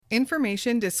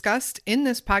Information discussed in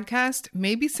this podcast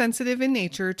may be sensitive in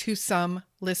nature to some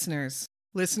listeners.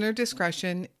 Listener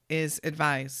discretion is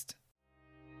advised.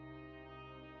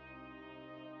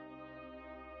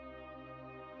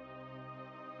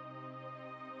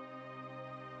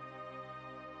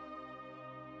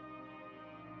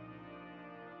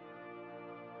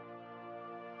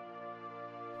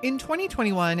 In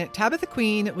 2021, Tabitha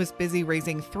Queen was busy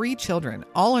raising 3 children,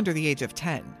 all under the age of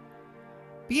 10.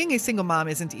 Being a single mom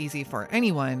isn't easy for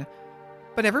anyone,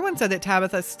 but everyone said that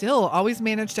Tabitha still always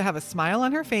managed to have a smile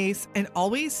on her face and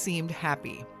always seemed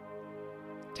happy.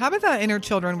 Tabitha and her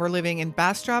children were living in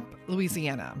Bastrop,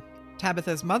 Louisiana.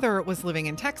 Tabitha's mother was living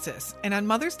in Texas, and on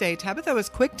Mother's Day, Tabitha was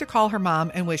quick to call her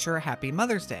mom and wish her a happy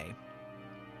Mother's Day.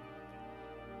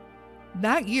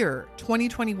 That year,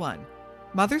 2021,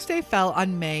 Mother's Day fell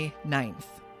on May 9th.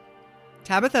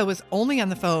 Tabitha was only on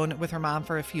the phone with her mom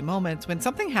for a few moments when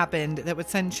something happened that would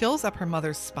send chills up her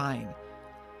mother's spine.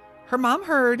 Her mom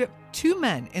heard 2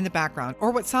 men in the background,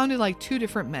 or what sounded like 2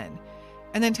 different men,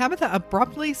 and then Tabitha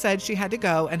abruptly said she had to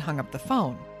go and hung up the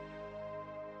phone.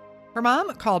 Her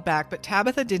mom called back, but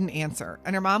Tabitha didn't answer,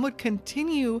 and her mom would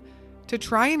continue to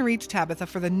try and reach Tabitha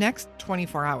for the next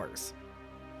 24 hours.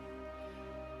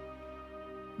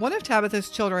 One of Tabitha's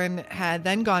children had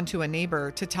then gone to a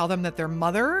neighbor to tell them that their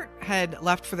mother had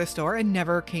left for the store and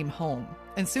never came home.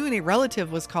 And soon a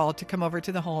relative was called to come over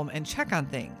to the home and check on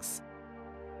things.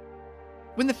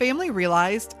 When the family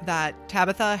realized that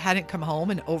Tabitha hadn't come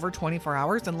home in over 24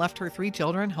 hours and left her 3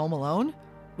 children home alone,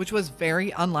 which was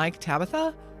very unlike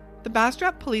Tabitha, the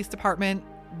Bastrop Police Department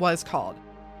was called.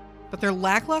 But their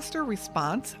lackluster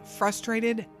response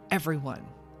frustrated everyone.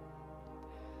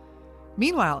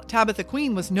 Meanwhile, Tabitha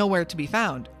Queen was nowhere to be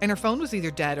found, and her phone was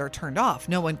either dead or turned off.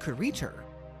 No one could reach her.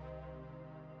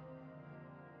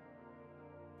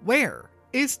 Where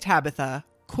is Tabitha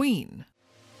Queen?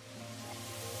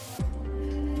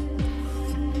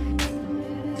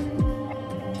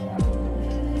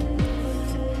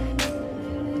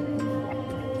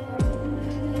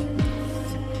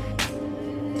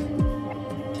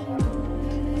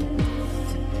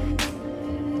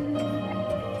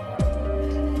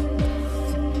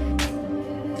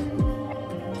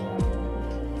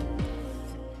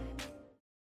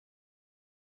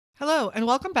 Hello, and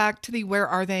welcome back to the Where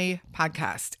Are They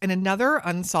podcast and another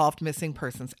Unsolved Missing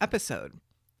Persons episode.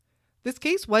 This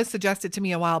case was suggested to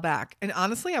me a while back, and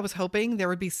honestly, I was hoping there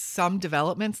would be some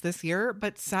developments this year,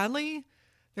 but sadly,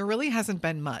 there really hasn't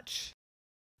been much.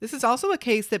 This is also a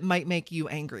case that might make you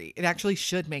angry. It actually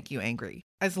should make you angry,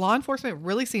 as law enforcement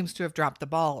really seems to have dropped the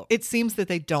ball. It seems that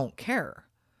they don't care.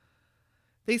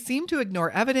 They seem to ignore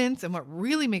evidence, and what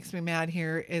really makes me mad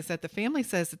here is that the family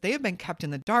says that they have been kept in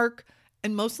the dark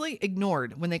and mostly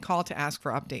ignored when they call to ask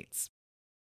for updates.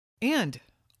 And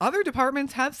other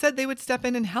departments have said they would step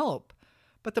in and help,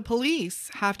 but the police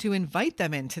have to invite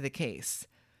them into the case,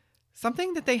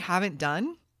 something that they haven't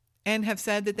done and have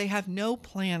said that they have no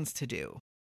plans to do.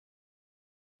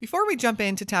 Before we jump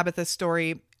into Tabitha's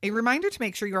story, a reminder to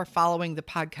make sure you are following the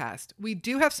podcast. We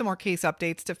do have some more case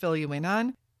updates to fill you in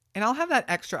on, and I'll have that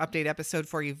extra update episode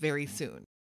for you very soon.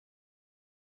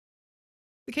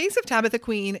 The case of Tabitha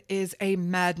Queen is a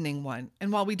maddening one,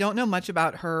 and while we don't know much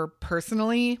about her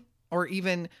personally, or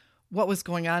even what was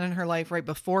going on in her life right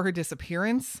before her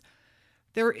disappearance,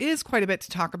 there is quite a bit to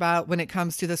talk about when it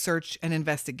comes to the search and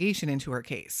investigation into her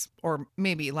case, or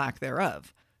maybe lack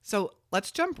thereof. So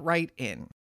let's jump right in.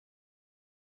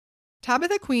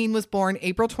 Tabitha Queen was born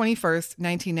April 21st,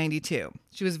 1992.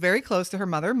 She was very close to her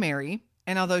mother, Mary,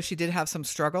 and although she did have some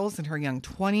struggles in her young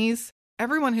 20s,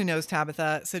 everyone who knows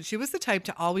Tabitha said she was the type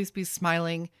to always be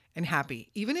smiling and happy,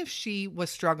 even if she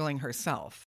was struggling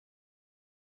herself.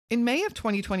 In May of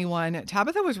 2021,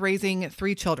 Tabitha was raising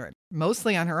 3 children,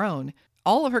 mostly on her own,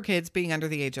 all of her kids being under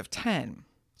the age of 10.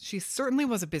 She certainly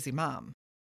was a busy mom.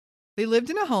 They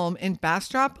lived in a home in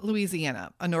Bastrop,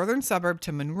 Louisiana, a northern suburb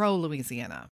to Monroe,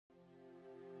 Louisiana.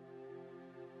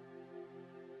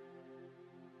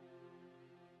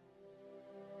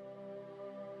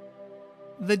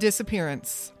 The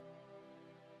disappearance.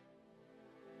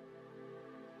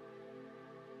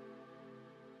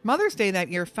 Mother's Day that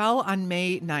year fell on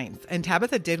May 9th, and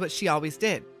Tabitha did what she always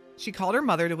did. She called her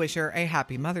mother to wish her a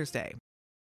happy Mother's Day.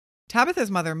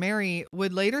 Tabitha's mother, Mary,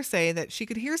 would later say that she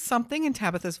could hear something in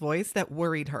Tabitha's voice that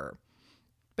worried her.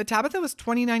 But Tabitha was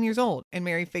 29 years old, and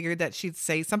Mary figured that she'd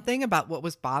say something about what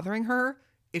was bothering her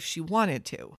if she wanted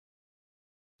to.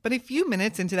 But a few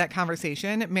minutes into that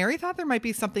conversation, Mary thought there might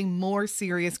be something more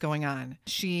serious going on.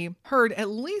 She heard at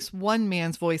least one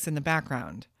man's voice in the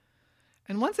background.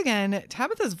 And once again,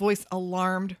 Tabitha's voice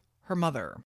alarmed her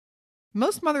mother.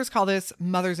 Most mothers call this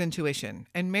mother's intuition,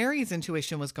 and Mary's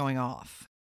intuition was going off.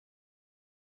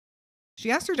 She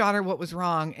asked her daughter what was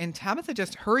wrong, and Tabitha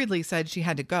just hurriedly said she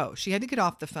had to go. She had to get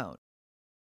off the phone.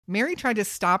 Mary tried to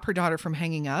stop her daughter from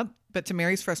hanging up, but to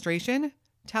Mary's frustration,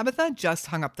 Tabitha just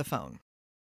hung up the phone.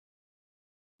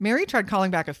 Mary tried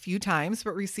calling back a few times,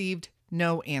 but received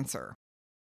no answer.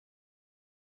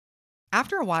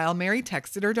 After a while, Mary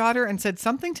texted her daughter and said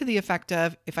something to the effect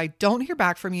of, "If I don't hear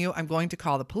back from you, I'm going to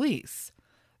call the police."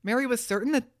 Mary was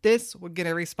certain that this would get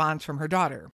a response from her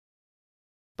daughter,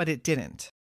 but it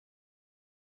didn't.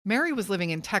 Mary was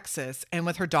living in Texas, and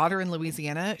with her daughter in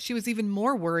Louisiana, she was even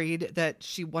more worried that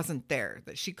she wasn't there,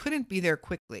 that she couldn't be there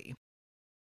quickly.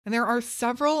 And there are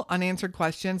several unanswered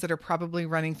questions that are probably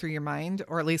running through your mind,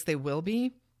 or at least they will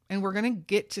be, and we're going to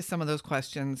get to some of those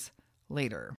questions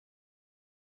later.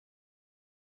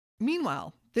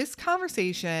 Meanwhile, this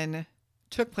conversation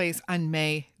took place on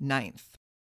May 9th.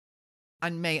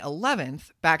 On May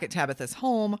 11th, back at Tabitha's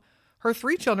home, her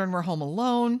 3 children were home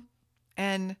alone,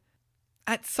 and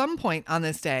at some point on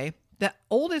this day, the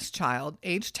oldest child,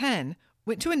 age 10,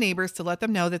 went to a neighbor's to let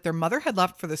them know that their mother had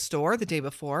left for the store the day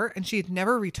before and she had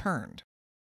never returned.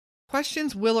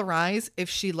 Questions will arise if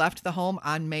she left the home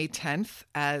on May 10th,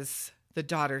 as the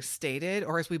daughter stated,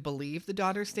 or as we believe the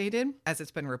daughter stated, as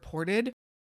it's been reported,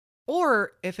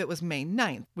 or if it was May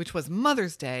 9th, which was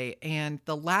Mother's Day and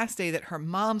the last day that her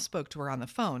mom spoke to her on the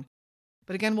phone.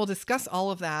 But again, we'll discuss all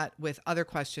of that with other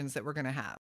questions that we're going to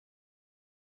have.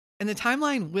 And the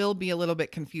timeline will be a little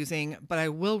bit confusing, but I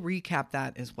will recap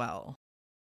that as well.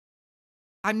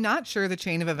 I'm not sure the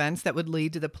chain of events that would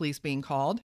lead to the police being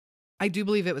called. I do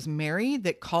believe it was Mary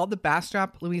that called the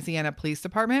Bastrop, Louisiana Police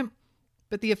Department,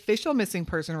 but the official missing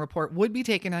person report would be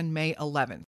taken on May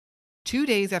 11th, 2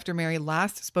 days after Mary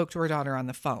last spoke to her daughter on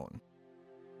the phone.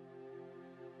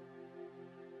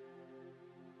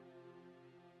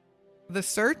 The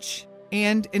search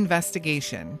and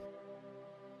investigation.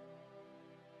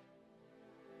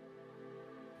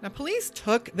 Now, police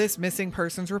took this missing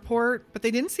persons report, but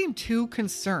they didn't seem too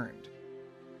concerned.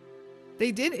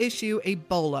 They did issue a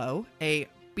BOLO, a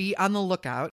be on the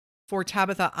lookout, for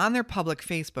Tabitha on their public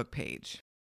Facebook page.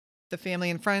 The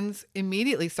family and friends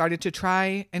immediately started to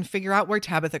try and figure out where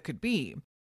Tabitha could be.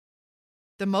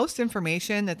 The most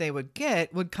information that they would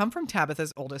get would come from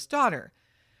Tabitha's oldest daughter.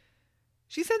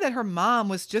 She said that her mom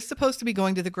was just supposed to be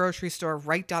going to the grocery store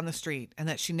right down the street and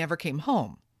that she never came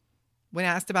home. When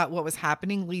asked about what was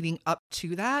happening leading up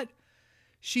to that,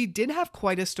 she did have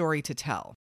quite a story to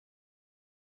tell.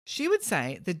 She would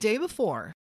say the day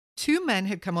before, 2 men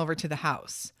had come over to the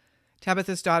house.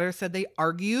 Tabitha's daughter said they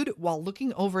argued while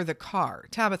looking over the car,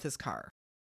 Tabitha's car.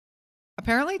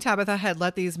 Apparently, Tabitha had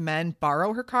let these men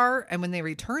borrow her car, and when they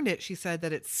returned it, she said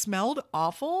that it smelled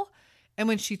awful, and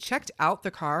when she checked out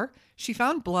the car, she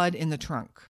found blood in the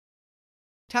trunk.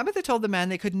 Tabitha told the men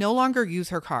they could no longer use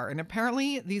her car, and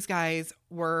apparently these guys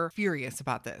were furious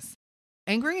about this,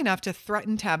 angry enough to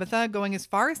threaten Tabitha, going as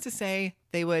far as to say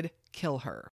they would kill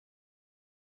her.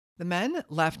 The men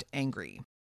left angry.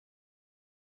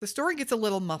 The story gets a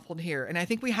little muffled here, and I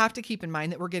think we have to keep in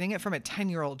mind that we're getting it from a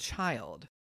 10-year-old child.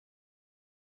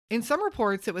 In some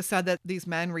reports, it was said that these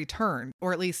men returned,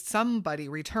 or at least somebody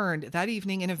returned that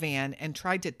evening in a van and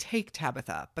tried to take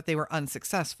Tabitha, but they were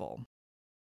unsuccessful.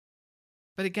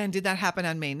 But again, did that happen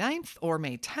on May 9th or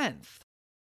May 10th?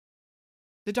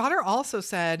 The daughter also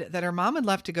said that her mom had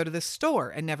left to go to the store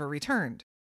and never returned.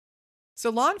 So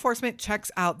law enforcement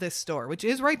checks out this store, which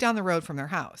is right down the road from their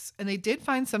house, and they did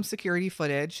find some security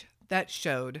footage that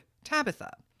showed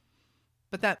Tabitha.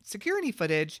 But that security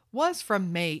footage was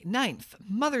from May 9th,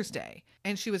 Mother's Day,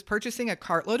 and she was purchasing a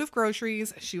cartload of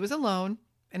groceries, she was alone,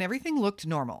 and everything looked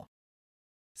normal.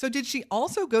 So did she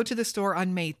also go to the store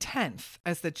on May 10th,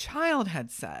 as the child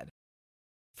had said?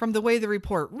 From the way the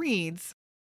report reads,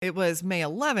 it was May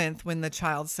 11th when the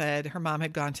child said her mom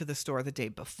had gone to the store the day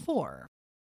before.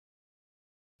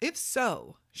 If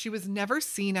so, she was never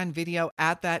seen on video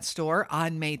at that store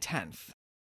on May 10th.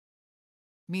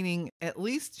 Meaning, at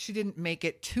least she didn't make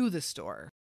it to the store.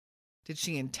 Did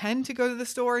she intend to go to the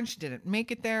store and she didn't make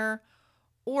it there?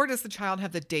 Or does the child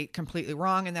have the date completely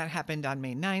wrong and that happened on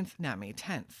May 9th, not May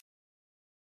 10th?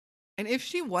 And if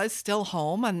she was still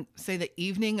home on, say, the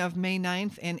evening of May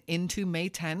 9th and into May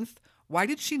 10th, why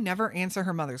did she never answer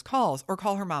her mother's calls or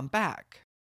call her mom back?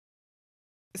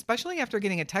 Especially after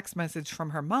getting a text message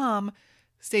from her mom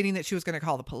stating that she was going to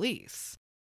call the police.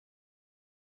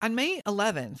 On May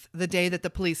 11th, the day that the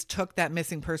police took that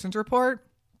missing persons report,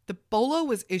 the BOLO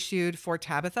was issued for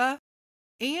Tabitha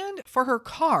and for her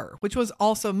car, which was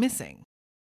also missing.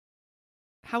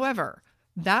 However,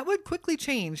 That would quickly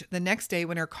change the next day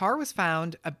when her car was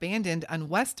found abandoned on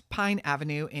West Pine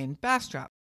Avenue in Bastrop.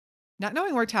 Not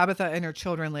knowing where Tabitha and her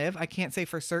children live, I can't say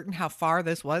for certain how far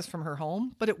this was from her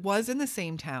home, but it was in the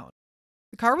same town.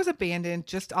 The car was abandoned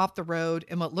just off the road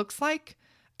in what looks like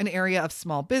an area of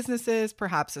small businesses,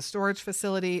 perhaps a storage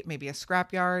facility, maybe a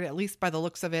scrapyard, at least by the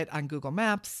looks of it on Google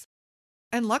Maps.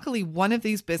 And luckily, one of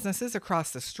these businesses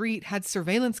across the street had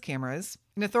surveillance cameras,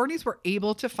 and authorities were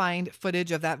able to find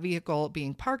footage of that vehicle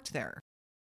being parked there.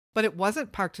 But it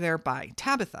wasn't parked there by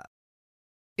Tabitha.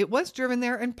 It was driven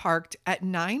there and parked at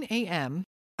 9 a.m.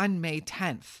 on May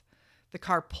 10th. The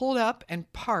car pulled up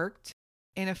and parked,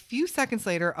 and a few seconds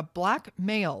later, a black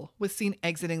male was seen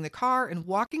exiting the car and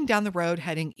walking down the road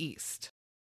heading east.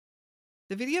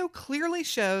 The video clearly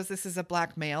shows this is a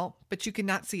black male, but you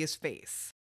cannot see his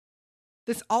face.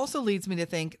 This also leads me to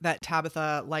think that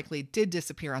Tabitha likely did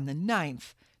disappear on the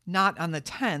 9th, not on the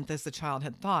 10th as the child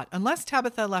had thought, unless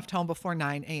Tabitha left home before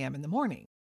 9 a.m. in the morning.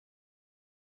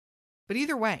 But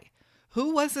either way,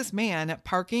 who was this man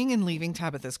parking and leaving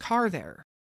Tabitha's car there?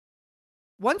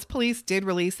 Once police did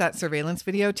release that surveillance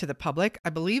video to the public, I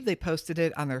believe they posted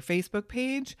it on their Facebook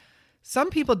page,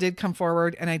 some people did come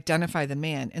forward and identify the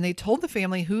man, and they told the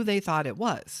family who they thought it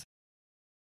was.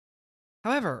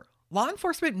 However, law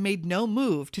enforcement made no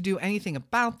move to do anything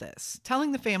about this,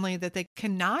 telling the family that they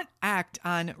cannot act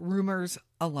on rumors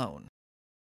alone.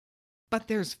 But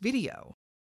there's video.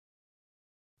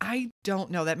 I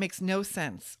don't know. That makes no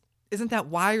sense. Isn't that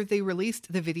why they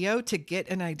released the video, to get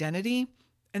an identity?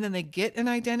 And then they get an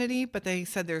identity, but they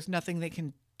said there's nothing they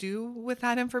can do with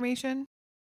that information?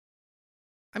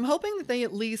 I'm hoping that they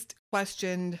at least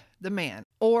questioned the man,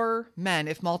 or men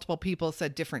if multiple people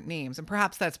said different names, and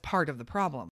perhaps that's part of the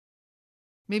problem.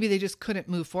 Maybe they just couldn't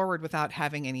move forward without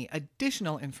having any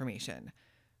additional information.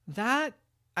 That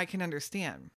I can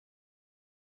understand.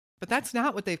 But that's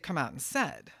not what they've come out and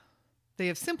said. They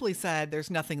have simply said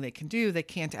there's nothing they can do, they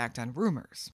can't act on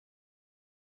rumors.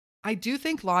 I do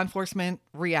think law enforcement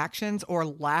reactions or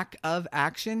lack of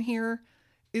action here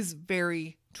is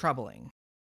very troubling.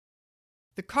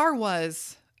 The car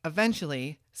was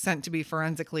eventually sent to be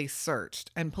forensically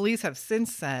searched, and police have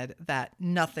since said that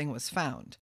nothing was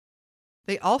found.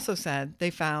 They also said they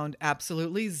found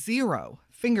absolutely zero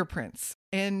fingerprints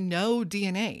and no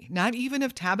DNA, not even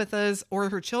of Tabitha's or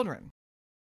her children.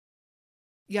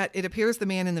 Yet it appears the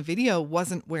man in the video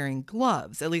wasn't wearing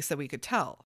gloves, at least that we could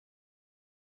tell.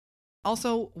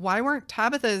 Also, why weren't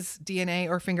Tabitha's DNA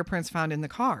or fingerprints found in the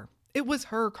car? It was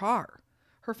her car.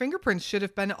 Her fingerprints should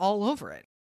have been all over it,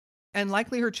 and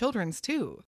likely her children's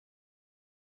too.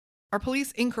 Are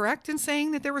police incorrect in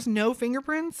saying that there was no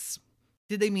fingerprints?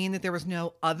 Did they mean that there was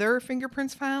no other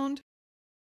fingerprints found?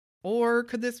 Or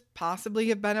could this possibly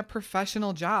have been a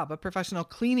professional job, a professional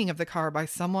cleaning of the car by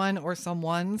someone or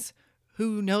someone's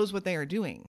who knows what they are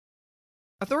doing?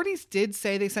 Authorities did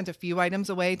say they sent a few items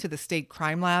away to the state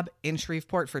crime lab in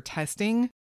Shreveport for testing.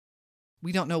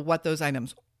 We don't know what those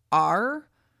items are,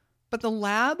 but the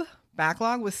lab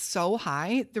backlog was so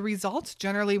high, the results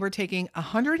generally were taking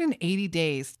 180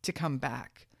 days to come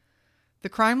back. The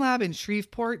crime lab in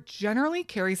Shreveport generally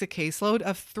carries a caseload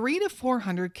of 300 to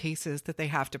 400 cases that they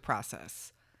have to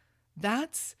process.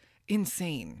 That's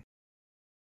insane.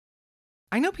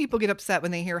 I know people get upset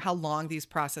when they hear how long these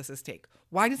processes take.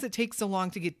 Why does it take so long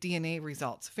to get DNA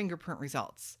results, fingerprint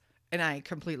results? And I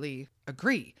completely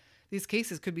agree. These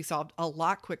cases could be solved a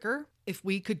lot quicker if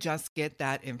we could just get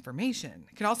that information.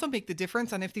 It can also make the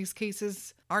difference on if these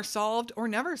cases are solved or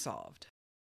never solved.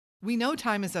 We know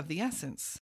time is of the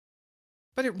essence.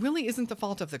 But it really isn't the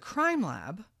fault of the crime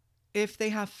lab if they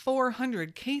have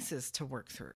 400 cases to work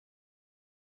through.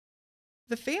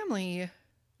 The family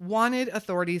wanted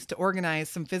authorities to organize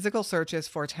some physical searches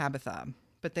for Tabitha,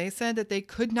 but they said that they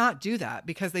could not do that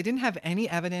because they didn't have any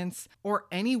evidence or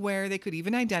anywhere they could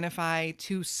even identify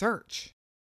to search.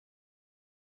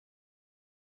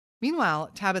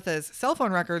 Meanwhile, Tabitha's cell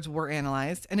phone records were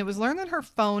analyzed, and it was learned that her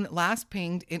phone last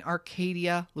pinged in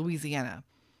Arcadia, Louisiana,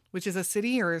 which is a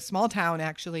city or a small town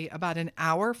actually about an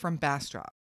hour from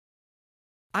Bastrop.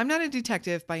 I'm not a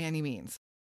detective by any means,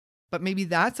 but maybe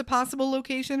that's a possible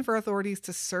location for authorities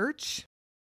to search.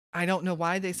 I don't know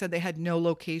why they said they had no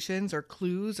locations or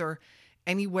clues or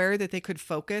anywhere that they could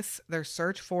focus their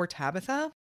search for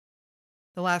Tabitha.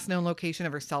 The last known location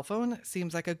of her cell phone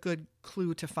seems like a good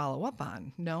clue to follow up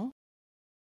on, no?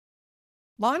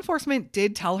 Law enforcement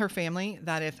did tell her family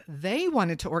that if they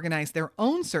wanted to organize their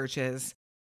own searches,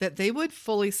 that they would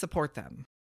fully support them.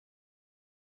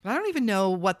 But I don't even know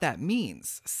what that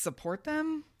means. Support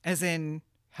them? As in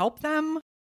help them?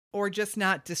 Or just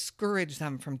not discourage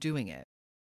them from doing it?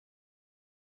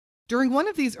 During one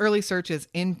of these early searches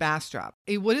in Bastrop,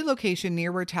 a wooded location near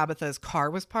where Tabitha's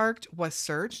car was parked was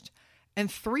searched,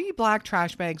 and 3 black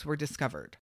trash bags were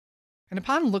discovered. And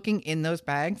upon looking in those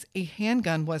bags, a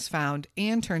handgun was found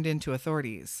and turned in to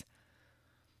authorities.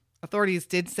 Authorities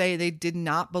did say they did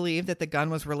not believe that the gun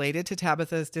was related to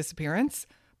Tabitha's disappearance,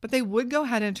 but they would go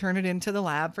ahead and turn it into the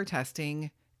lab for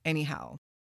testing anyhow.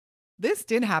 This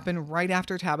did happen right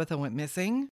after Tabitha went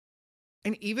missing,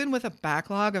 and even with a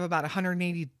backlog of about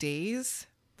 180 days,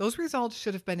 those results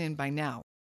should have been in by now.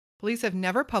 Police have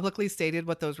never publicly stated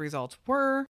what those results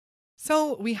were,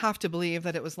 so we have to believe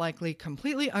that it was likely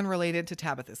completely unrelated to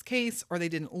Tabitha's case, or they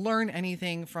didn't learn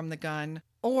anything from the gun,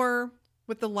 or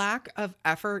with the lack of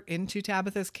effort into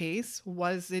Tabitha's case,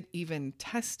 was it even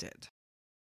tested?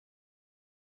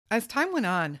 As time went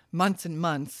on, months and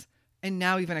months, and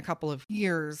now even a couple of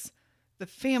years, the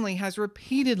family has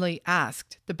repeatedly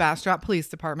asked the Bastrop Police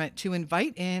Department to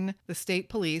invite in the state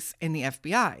police and the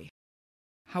FBI.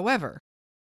 However,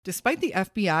 despite the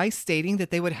FBI stating that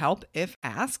they would help if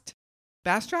asked,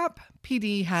 Bastrop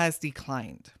PD has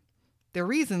declined. Their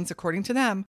reasons, according to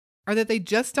them, are that they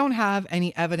just don't have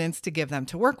any evidence to give them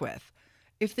to work with.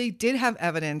 If they did have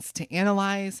evidence to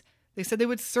analyze, they said they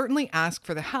would certainly ask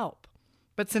for the help.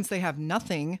 But since they have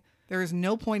nothing, there is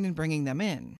no point in bringing them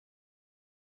in.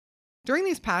 During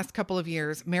these past couple of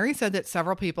years, Mary said that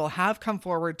several people have come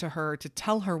forward to her to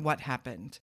tell her what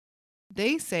happened.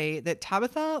 They say that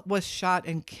Tabitha was shot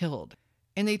and killed,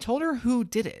 and they told her who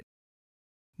did it.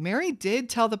 Mary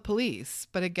did tell the police,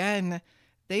 but again,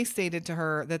 they stated to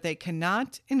her that they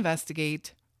cannot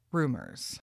investigate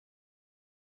rumors.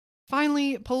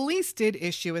 Finally, police did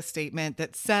issue a statement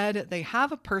that said they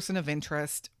have a person of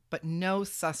interest, but no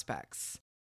suspects.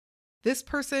 This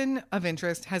person of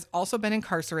interest has also been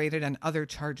incarcerated on other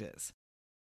charges.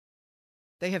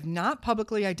 They have not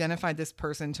publicly identified this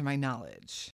person to my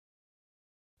knowledge.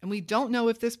 And we don't know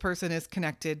if this person is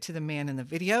connected to the man in the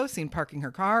video seen parking her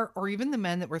car, or even the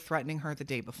men that were threatening her the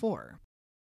day before.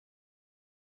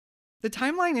 The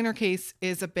timeline in her case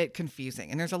is a bit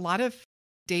confusing, and there's a lot of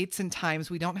dates and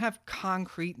times we don't have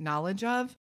concrete knowledge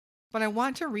of, but I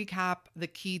want to recap the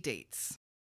key dates.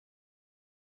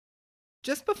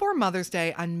 Just before Mother's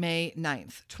Day on May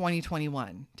 9th,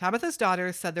 2021, Tabitha's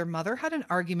daughters said their mother had an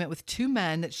argument with 2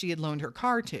 men that she had loaned her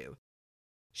car to.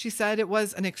 She said it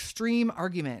was an extreme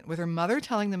argument, with her mother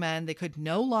telling the men they could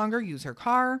no longer use her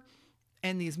car,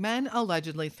 and these men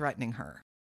allegedly threatening her.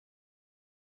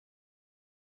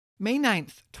 May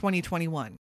 9th,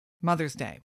 2021, Mother's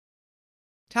Day.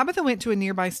 Tabitha went to a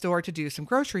nearby store to do some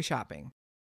grocery shopping.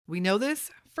 We know this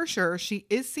for sure. She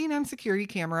is seen on security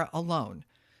camera alone.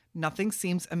 Nothing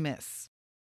seems amiss.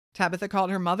 Tabitha called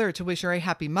her mother to wish her a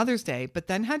happy Mother's Day, but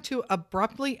then had to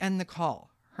abruptly end the call.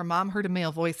 Her mom heard a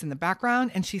male voice in the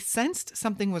background, and she sensed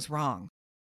something was wrong.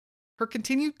 Her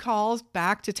continued calls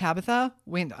back to Tabitha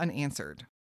went unanswered.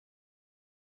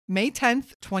 May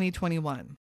 10th,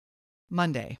 2021,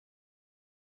 Monday.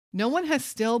 No one has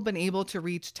still been able to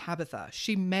reach Tabitha.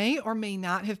 She may or may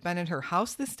not have been at her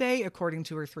house this day, according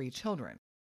to her 3 children.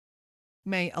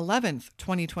 May 11th,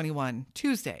 2021,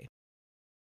 Tuesday.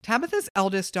 Tabitha's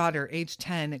eldest daughter, age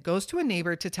 10, goes to a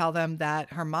neighbor to tell them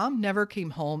that her mom never came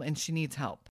home and she needs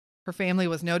help. Her family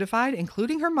was notified,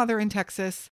 including her mother in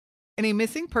Texas, and a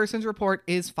missing persons report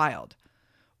is filed.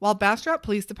 While Bastrop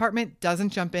Police Department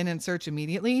doesn't jump in and search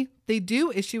immediately, they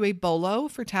do issue a BOLO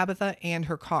for Tabitha and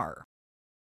her car.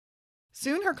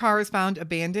 Soon her car is found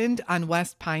abandoned on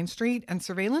West Pine Street, and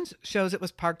surveillance shows it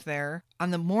was parked there on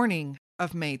the morning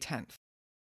of May 10th.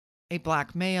 A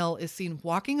black male is seen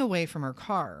walking away from her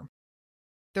car.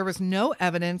 There was no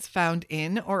evidence found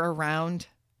in or around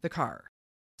the car.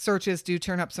 Searches do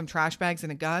turn up some trash bags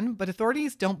and a gun, but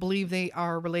authorities don't believe they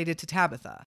are related to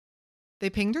Tabitha. They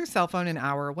pinged her cell phone an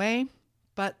hour away,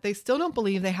 but they still don't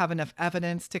believe they have enough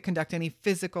evidence to conduct any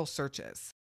physical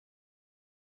searches,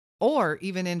 or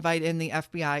even invite in the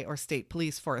FBI or state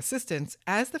police for assistance,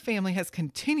 as the family has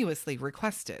continuously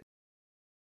requested.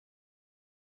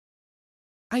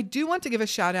 I do want to give a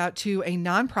shout out to a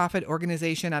nonprofit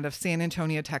organization out of San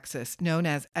Antonio, Texas, known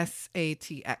as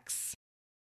SATX.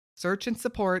 Search and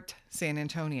Support San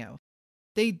Antonio.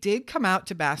 They did come out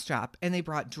to Bastrop, and they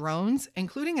brought drones,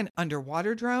 including an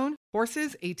underwater drone,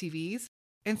 horses, ATVs,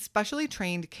 and specially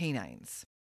trained canines.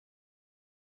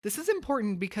 This is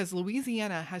important because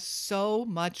Louisiana has so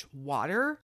much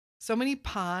water, so many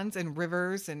ponds and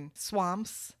rivers and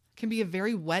swamps, can be a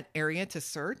very wet area to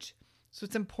search. So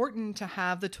it's important to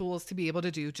have the tools to be able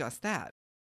to do just that.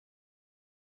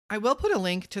 I will put a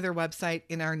link to their website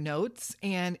in our notes,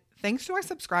 and thanks to our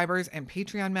subscribers and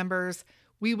Patreon members,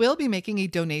 We will be making a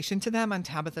donation to them on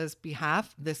Tabitha's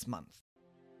behalf this month.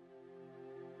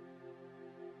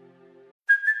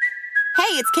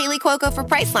 Hey, it's Kaylee Cuoco for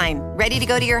Priceline. Ready to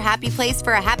go to your happy place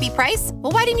for a happy price?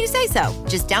 Well, why didn't you say so?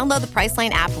 Just download the Priceline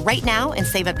app right now and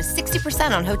save up to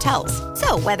 60% on hotels.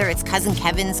 So whether it's Cousin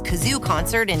Kevin's Kazoo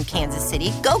Concert in Kansas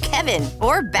City, go Kevin,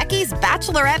 or Becky's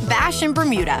Bachelorette Bash in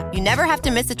Bermuda, you never have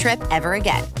to miss a trip ever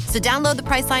again. So download the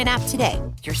Priceline app today.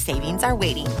 Your savings are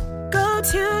waiting. Go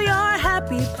to your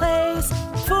happy place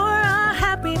for a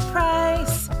happy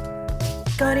price.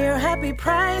 Go to your happy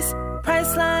price,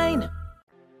 Priceline.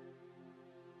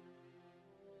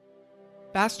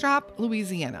 Bastrop,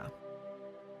 Louisiana.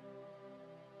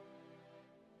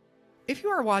 If you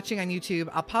are watching on YouTube,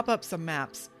 I'll pop up some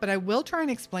maps, but I will try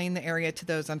and explain the area to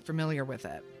those unfamiliar with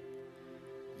it.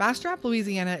 Bastrop,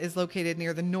 Louisiana is located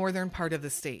near the northern part of the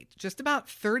state, just about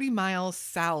 30 miles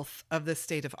south of the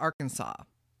state of Arkansas.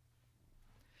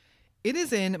 It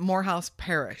is in Morehouse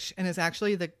Parish and is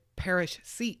actually the parish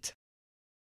seat.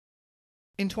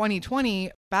 In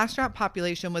 2020, Bastrop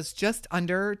population was just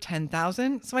under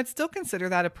 10,000, so I'd still consider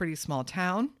that a pretty small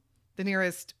town. The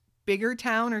nearest bigger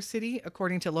town or city,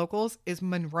 according to locals, is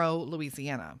Monroe,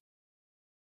 Louisiana.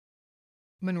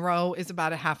 Monroe is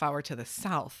about a half hour to the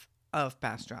south of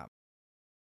Bastrop.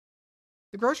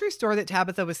 The grocery store that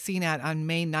Tabitha was seen at on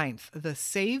May 9th, the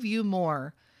Save You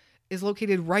More, is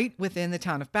located right within the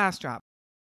town of Bastrop.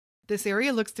 This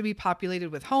area looks to be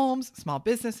populated with homes, small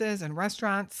businesses, and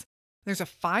restaurants. There's a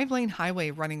 5-lane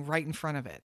highway running right in front of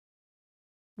it.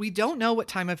 We don't know what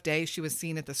time of day she was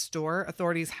seen at the store.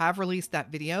 Authorities have released that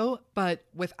video, but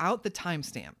without the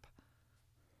timestamp.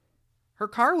 Her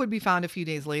car would be found a few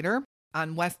days later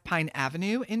on West Pine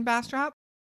Avenue in Bastrop.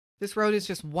 This road is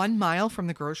just 1 mile from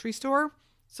the grocery store,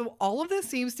 so all of this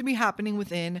seems to be happening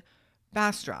within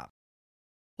Bastrop.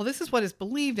 Well, this is what is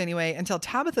believed anyway, until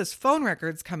Tabitha's phone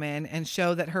records come in and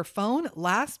show that her phone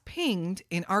last pinged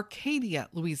in Arcadia,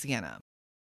 Louisiana.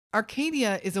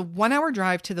 Arcadia is a 1-hour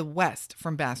drive to the west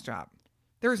from Bastrop.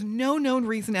 There is no known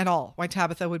reason at all why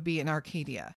Tabitha would be in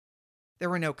Arcadia. There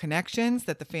were no connections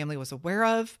that the family was aware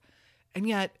of, and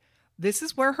yet this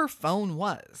is where her phone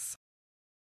was.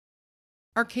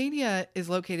 Arcadia is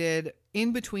located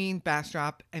in between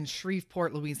Bastrop and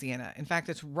Shreveport, Louisiana. In fact,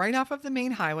 it's right off of the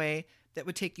main highway that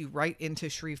would take you right into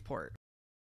Shreveport.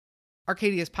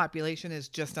 Arcadia's population is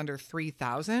just under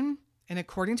 3,000, and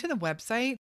according to the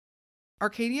website,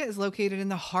 Arcadia is located in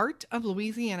the heart of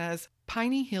Louisiana's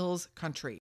Piney Hills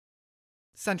country.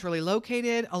 Centrally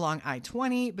located along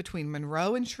I-20 between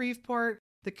Monroe and Shreveport,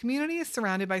 the community is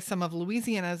surrounded by some of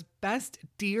Louisiana's best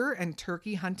deer and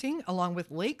turkey hunting, along with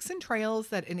lakes and trails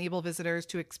that enable visitors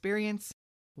to experience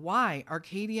why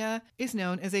Arcadia is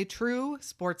known as a true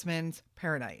sportsman's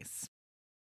paradise.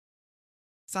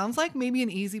 Sounds like maybe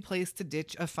an easy place to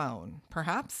ditch a phone,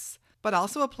 perhaps, but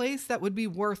also a place that would be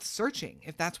worth searching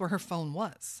if that's where her phone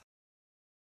was.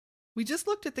 We just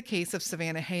looked at the case of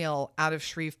Savannah Hale out of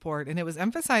Shreveport, and it was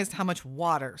emphasized how much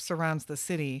water surrounds the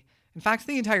city, in fact,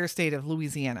 the entire state of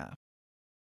Louisiana.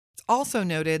 It's also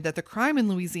noted that the crime in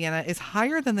Louisiana is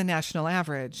higher than the national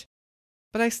average,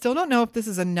 but I still don't know if this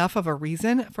is enough of a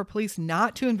reason for police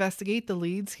not to investigate the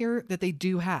leads here that they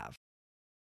do have.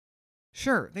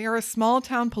 Sure, they are a small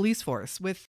town police force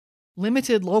with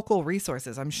limited local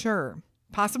resources, I'm sure,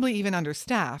 possibly even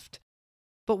understaffed,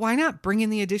 but why not bring in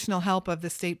the additional help of the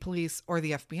state police or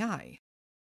the FBI?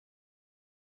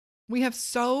 We have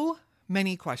so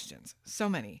many questions, so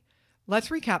many. Let's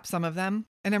recap some of them,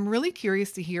 and I'm really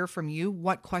curious to hear from you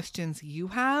what questions you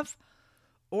have,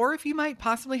 or if you might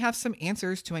possibly have some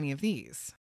answers to any of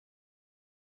these.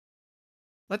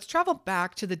 Let's travel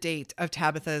back to the date of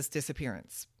Tabitha's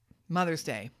disappearance. Mother's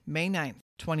Day, May 9th,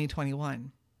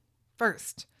 2021.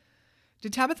 First,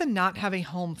 did Tabitha not have a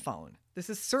home phone? This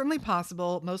is certainly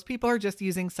possible. Most people are just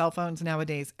using cell phones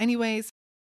nowadays anyways,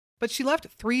 but she left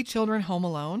 3 children home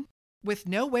alone with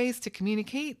no ways to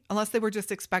communicate unless they were just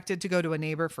expected to go to a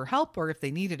neighbor for help or if they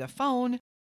needed a phone,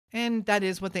 and that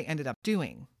is what they ended up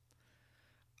doing.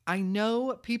 I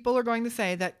know people are going to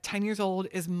say that 10 years old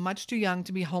is much too young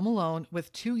to be home alone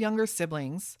with 2 younger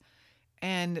siblings.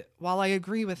 And while I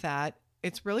agree with that,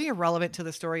 it's really irrelevant to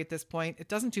the story at this point. It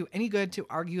doesn't do any good to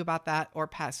argue about that or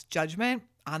pass judgment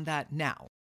on that now.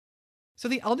 So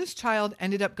the eldest child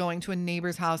ended up going to a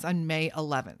neighbor's house on May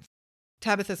 11th.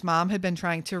 Tabitha's mom had been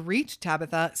trying to reach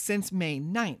Tabitha since May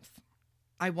 9th.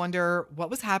 I wonder what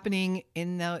was happening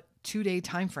in the 2-day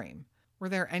time frame. Were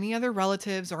there any other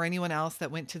relatives or anyone else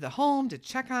that went to the home to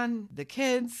check on the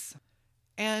kids?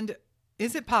 And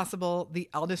is it possible the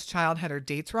eldest child had her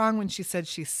dates wrong when she said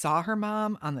she saw her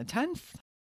mom on the 10th?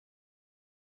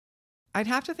 I'd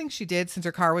have to think she did since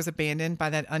her car was abandoned by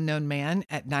that unknown man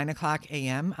at 9:00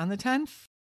 a.m. on the 10th.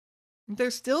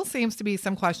 There still seems to be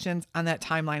some questions on that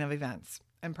timeline of events.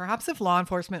 And perhaps if law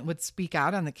enforcement would speak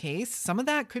out on the case, some of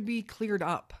that could be cleared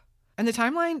up. And the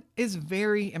timeline is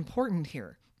very important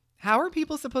here. How are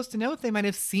people supposed to know if they might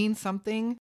have seen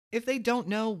something if they don't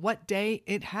know what day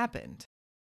it happened?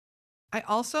 I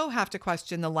also have to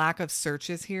question the lack of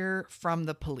searches here from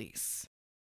the police.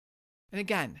 And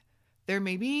again, there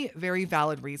may be very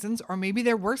valid reasons, or maybe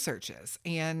there were searches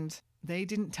and they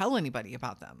didn't tell anybody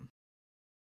about them.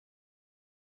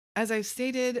 As I've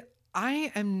stated,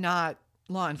 I am not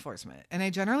law enforcement, and I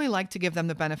generally like to give them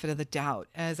the benefit of the doubt,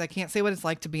 as I can't say what it's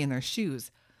like to be in their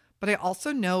shoes. But I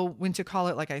also know when to call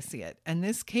it like I see it, and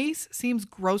this case seems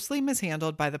grossly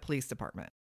mishandled by the police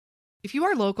department. If you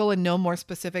are local and know more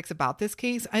specifics about this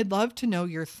case, I'd love to know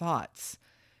your thoughts.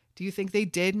 Do you think they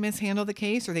did mishandle the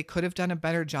case, or they could have done a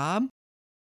better job?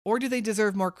 Or do they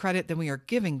deserve more credit than we are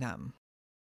giving them?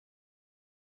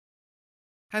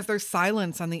 Has their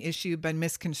silence on the issue been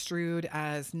misconstrued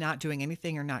as not doing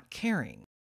anything or not caring?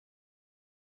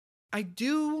 I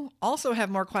do also have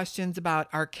more questions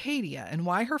about Arcadia and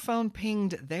why her phone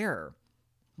pinged there.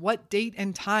 What date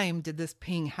and time did this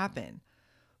ping happen?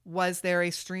 Was there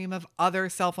a stream of other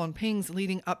cell phone pings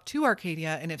leading up to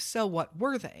Arcadia, and if so, what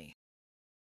were they?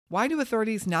 Why do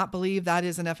authorities not believe that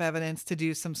is enough evidence to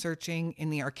do some searching in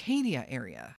the Arcadia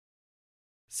area?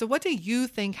 So what do you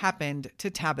think happened to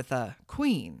Tabitha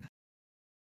Queen?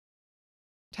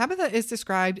 Tabitha is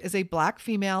described as a Black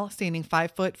female standing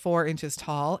 5'4"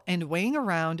 tall and weighing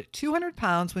around 200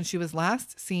 pounds when she was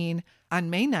last seen on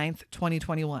May 9th,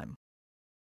 2021.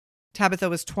 Tabitha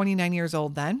was 29 years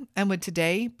old then and would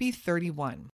today be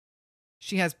 31.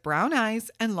 She has brown eyes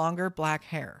and longer black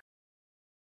hair.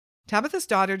 Tabitha's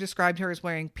daughter described her as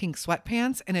wearing pink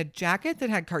sweatpants and a jacket that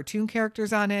had cartoon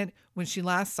characters on it when she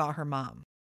last saw her mom.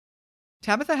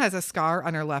 Tabitha has a scar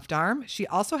on her left arm. She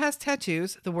also has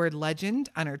tattoos, the word legend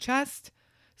on her chest,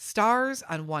 stars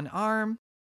on one arm,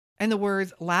 and the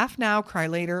words laugh now, cry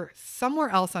later somewhere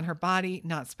else on her body,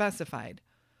 not specified.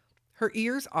 Her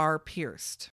ears are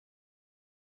pierced.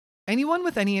 Anyone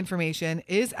with any information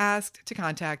is asked to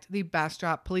contact the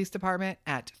Bastrop Police Department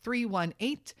at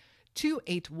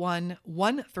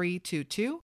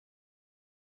 318-281-1322.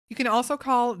 You can also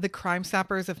call the Crime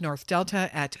Stoppers of North Delta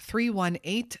at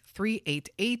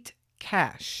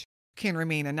 318-388-CASH. Can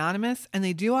remain anonymous, and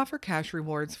they do offer cash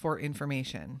rewards for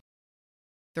information.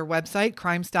 Their website,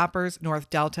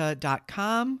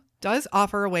 crimestoppersnorthdelta.com, does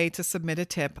offer a way to submit a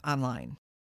tip online.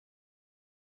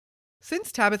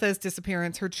 Since Tabitha's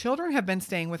disappearance, her children have been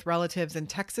staying with relatives in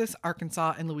Texas,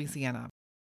 Arkansas, and Louisiana.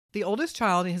 The oldest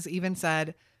child has even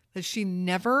said that she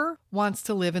never wants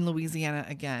to live in Louisiana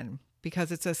again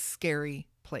because it's a scary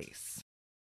place.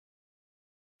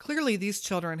 Clearly, these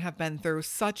children have been through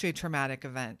such a traumatic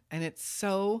event, and it's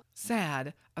so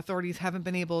sad authorities haven't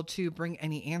been able to bring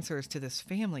any answers to this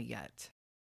family yet.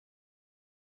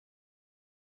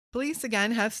 Police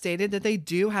again have stated that they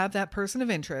do have that person of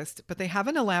interest, but they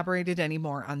haven't elaborated any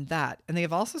more on that. And they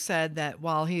have also said that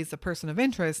while he's a person of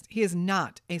interest, he is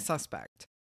not a suspect.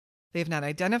 They have not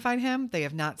identified him. They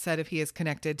have not said if he is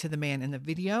connected to the man in the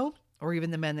video or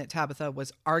even the men that Tabitha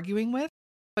was arguing with.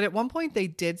 But at one point they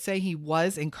did say he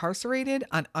was incarcerated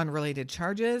on unrelated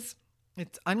charges.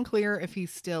 It's unclear if he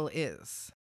still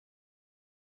is.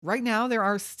 Right now, there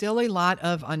are still a lot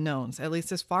of unknowns, at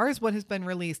least as far as what has been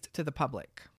released to the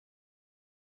public.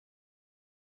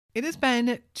 It has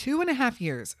been 2.5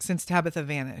 years since Tabitha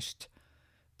vanished,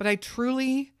 but I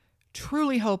truly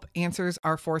hope answers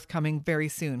are forthcoming very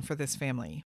soon for this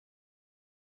family.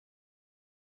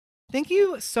 Thank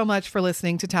you so much for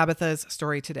listening to Tabitha's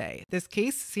story today. This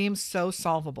case seems so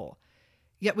solvable,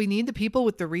 yet we need the people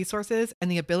with the resources and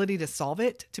the ability to solve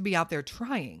it to be out there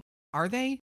trying. Are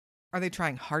they? Are they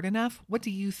trying hard enough? What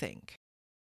do you think?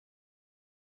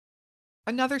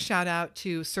 Another shout out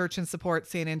to Search and Support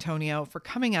San Antonio for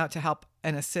coming out to help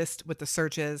and assist with the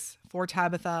searches for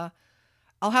Tabitha.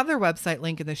 I'll have their website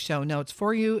link in the show notes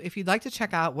for you if you'd like to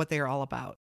check out what they are all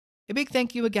about. A big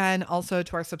thank you again also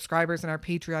to our subscribers and our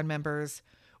Patreon members.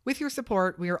 With your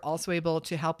support, we are also able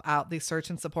to help out the Search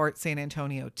and Support San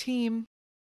Antonio team.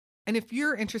 And if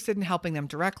you're interested in helping them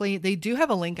directly, they do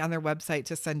have a link on their website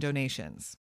to send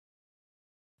donations.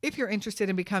 If you're interested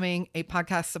in becoming a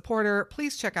podcast supporter,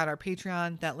 please check out our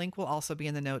Patreon. That link will also be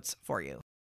in the notes for you.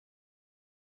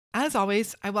 As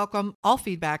always, I welcome all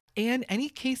feedback and any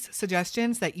case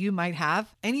suggestions that you might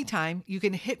have anytime. You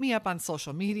can hit me up on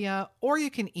social media or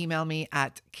you can email me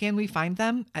at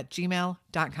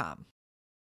canwefindthem@gmail.com.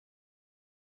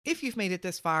 If you've made it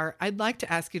this far, I'd like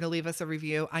to ask you to leave us a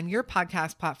review on your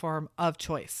podcast platform of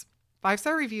choice.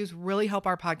 5-star reviews really help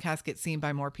our podcast get seen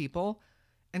by more people,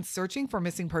 and searching for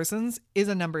missing persons is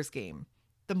a numbers game.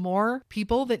 The more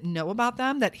people that know about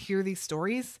them, that hear these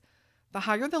stories, the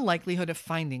higher the likelihood of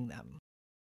finding them.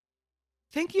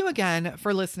 Thank you again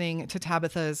for listening to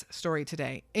Tabitha's story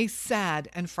today. A sad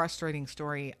and frustrating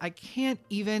story. I can't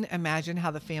even imagine how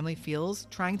the family feels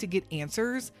trying to get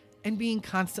answers and being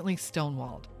constantly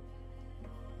stonewalled.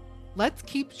 Let's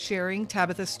keep sharing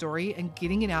Tabitha's story and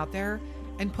getting it out there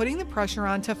and putting the pressure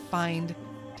on to find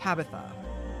Tabitha.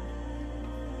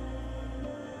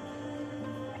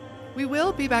 We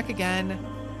will be back again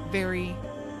very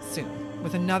soon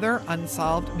with another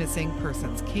unsolved missing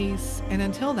persons case. And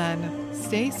until then,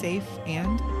 stay safe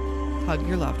and hug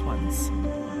your loved ones.